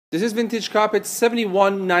This is Vintage Carpet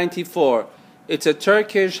 7194. It's a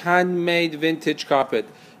Turkish handmade vintage carpet.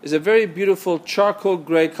 It's a very beautiful charcoal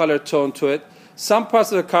gray color tone to it. Some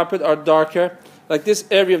parts of the carpet are darker. Like this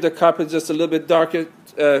area of the carpet is just a little bit darker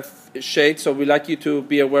shade, so we like you to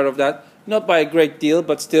be aware of that. Not by a great deal,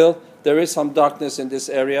 but still there is some darkness in this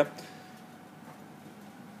area.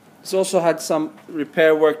 It's also had some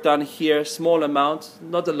repair work done here, small amount,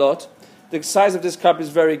 not a lot. The size of this carpet is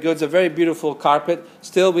very good. It's a very beautiful carpet.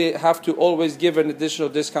 Still, we have to always give an additional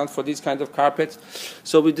discount for these kind of carpets.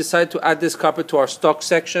 So we decided to add this carpet to our stock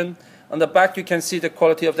section. On the back, you can see the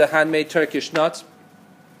quality of the handmade Turkish nuts.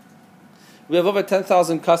 We have over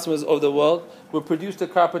 10,000 customers over the world. We produce the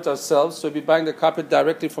carpet ourselves, so we'll be buying the carpet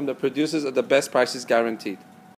directly from the producers at the best prices guaranteed.